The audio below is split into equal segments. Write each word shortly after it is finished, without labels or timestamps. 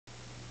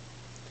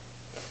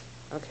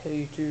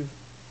Okay, YouTube,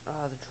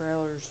 the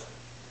trailer's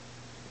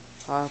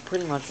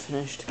pretty much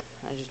finished.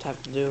 I just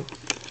have to do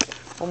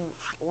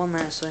one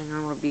last thing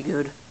and it'll be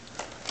good.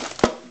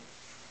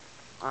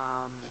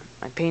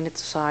 I painted the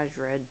sides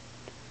red,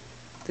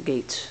 the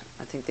gates.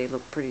 I think they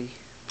look pretty,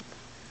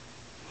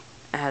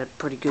 had a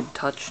pretty good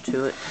touch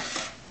to it.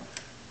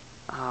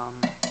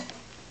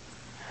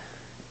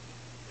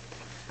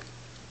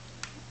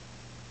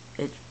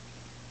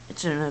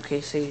 It's an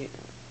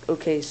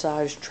okay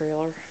sized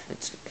trailer.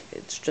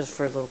 It's just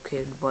for a little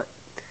kid, but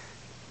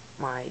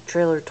my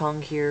trailer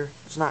tongue here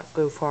does not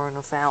go far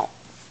enough out,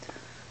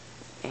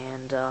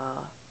 and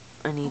I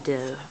need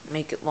to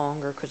make it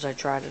longer because I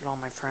tried it on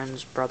my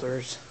friend's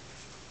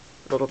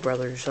little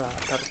brother's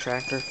pedal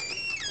tractor.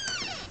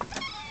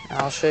 And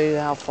I'll show you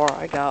how far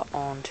I got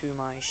onto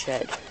my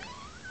shed.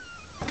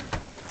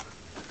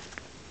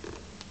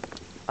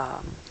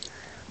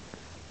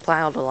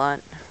 Plowed a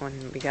lot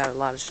when we got a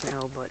lot of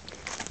snow, but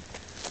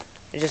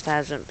it just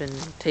hasn't been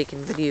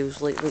taking videos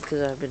lately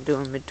because I've been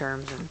doing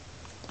midterms and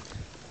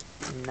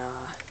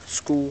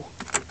school.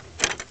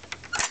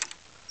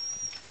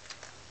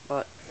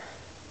 But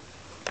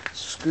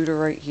scooter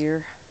right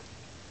here.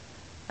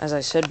 As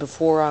I said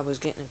before, I was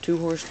getting a 2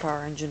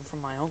 horsepower engine from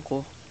my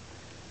uncle,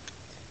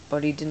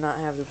 but he did not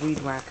have the weed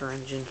whacker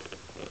engine.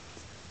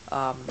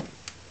 I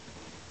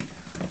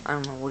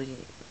don't know what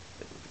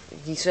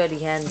he said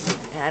he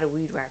had a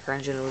weed whacker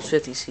engine. It was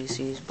 50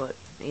 cc's, but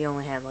he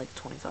only had like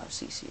 25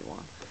 cc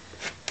one.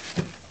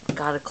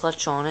 Got a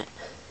clutch on it.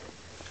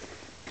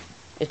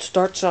 It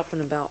starts up in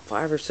about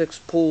 5 or 6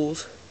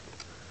 pulls,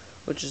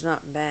 which is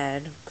not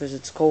bad because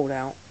it's cold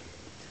out.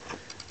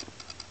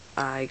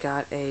 I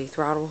got a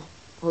throttle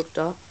hooked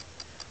up.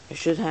 I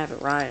should have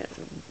it right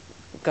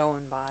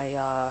going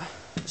by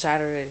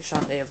Saturday or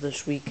Sunday of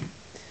this week,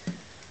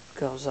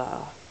 because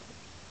I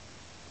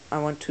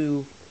went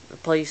to a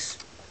place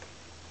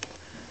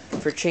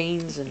for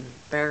chains and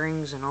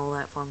bearings and all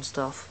that fun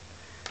stuff,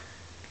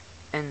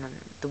 and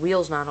the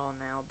wheel's not on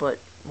now, but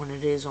when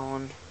it is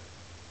on,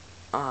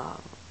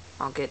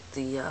 I'll get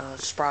the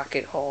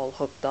sprocket haul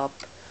hooked up,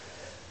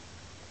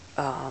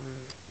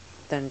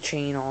 then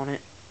chain on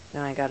it.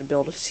 Then I gotta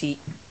build a seat.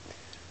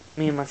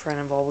 Me and my friend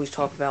have always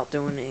talked about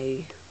doing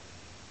a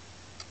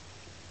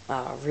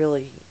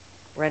really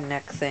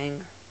redneck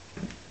thing.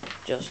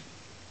 Just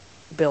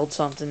build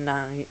something.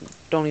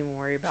 Don't even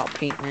worry about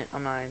painting it.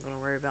 I'm not even gonna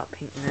worry about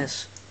painting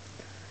this.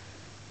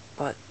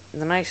 But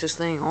the nicest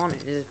thing on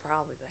it is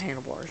probably the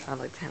handlebars. I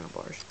like the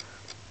handlebars.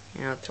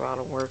 You know, the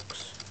throttle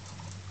works.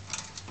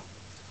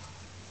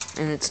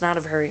 And it's not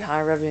a very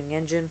high revving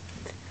engine.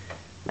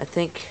 I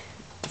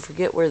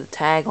forget where the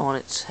tag on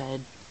it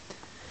said.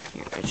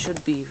 Here, it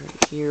should be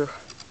right here.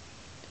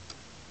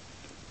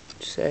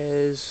 It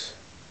says,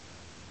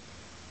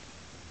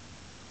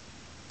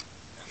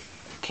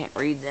 can't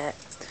read that.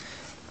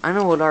 I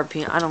know what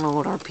RPM, I don't know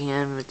what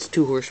RPM, it's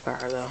 2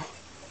 horsepower though.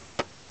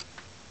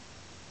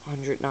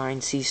 109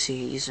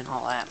 cc's and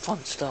all that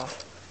fun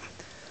stuff.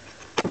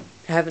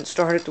 Haven't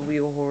started the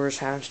wheel horse,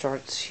 haven't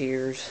started the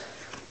Sears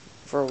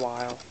for a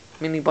while.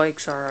 Mini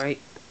bike's alright.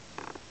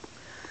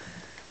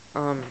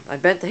 I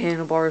bent the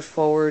handlebars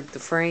forward. The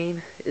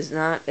frame is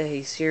not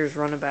a Sears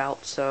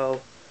runabout,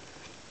 so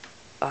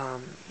I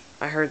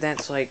heard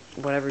that's like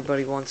what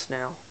everybody wants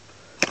now,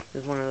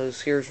 is one of those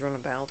Sears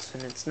runabouts,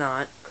 and it's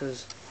not,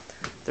 because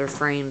their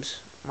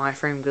frames, my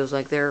frame goes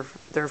like their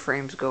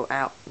frames go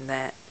out and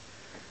that,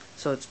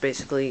 so it's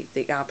basically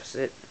the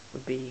opposite.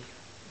 Would be,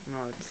 you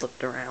know, it's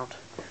flipped around.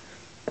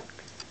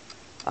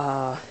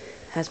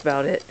 That's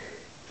about it.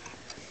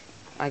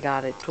 I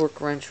got a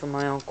torque wrench from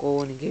my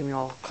uncle, and he gave me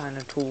all kind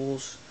of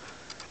tools.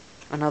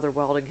 Another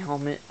welding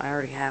helmet. I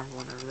already have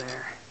one over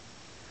there.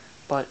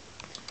 But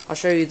I'll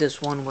show you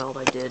this one weld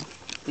I did.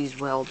 These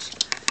welds.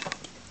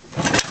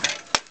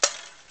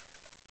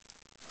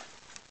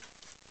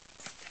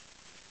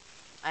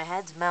 I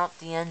had to mount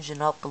the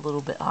engine up a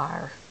little bit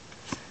higher.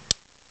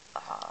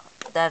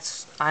 I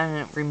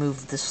didn't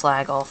remove the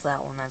slag off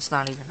that one. That's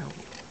not even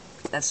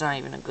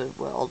a good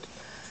weld.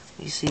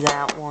 You see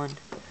that one?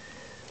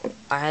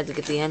 I had to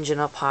get the engine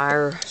up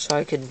higher so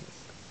I could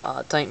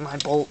tighten my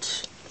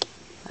bolts.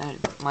 I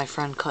had my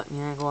friend cut me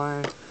angle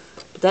iron.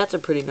 But that's a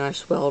pretty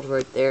nice weld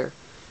right there.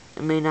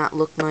 It may not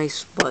look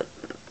nice, but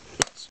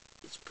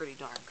it's pretty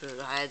darn good.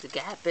 I had to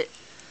gap it.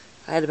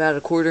 I had about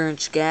a 1/4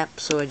 inch gap,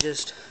 so I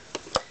just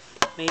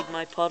made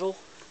my puddle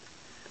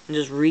and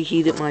just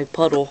reheated my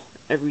puddle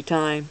every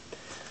time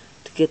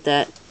to get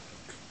that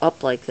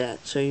up like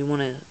that. So you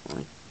want to,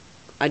 like,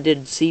 I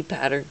did C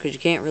pattern because you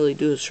can't really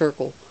do a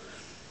circle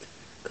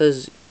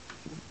because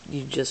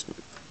you just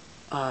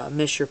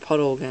miss your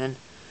puddle again.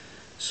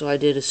 So I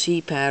did a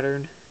C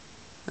pattern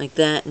like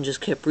that and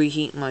just kept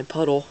reheating my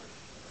puddle,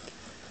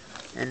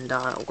 and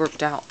it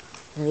worked out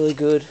really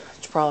good.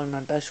 It's probably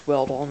my best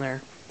weld on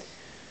there.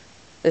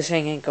 This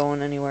thing ain't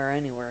going anywhere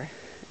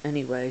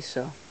anyway,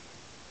 so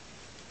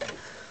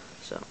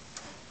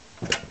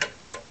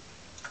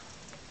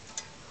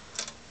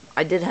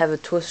I did have a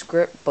twist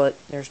grip, but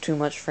there's too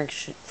much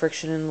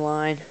friction in the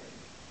line.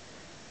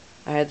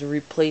 I had to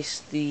replace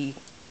the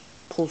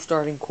pull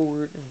starting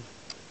cord, and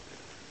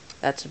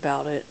that's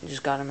about it.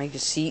 Just gotta make a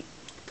seat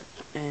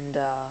and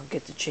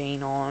get the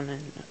chain on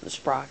and the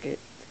sprocket.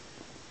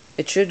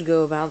 It should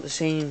go about the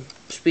same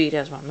speed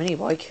as my mini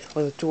bike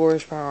with a 2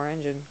 horsepower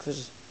engine,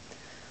 because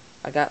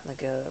I got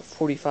like a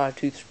 45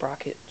 tooth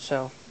sprocket.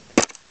 So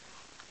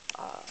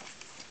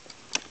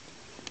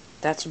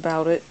that's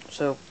about it.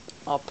 So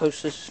I'll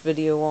post this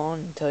video on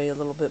and tell you a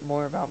little bit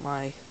more about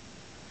my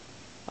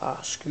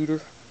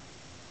scooter.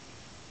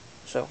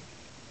 So,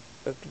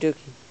 okie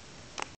dokie.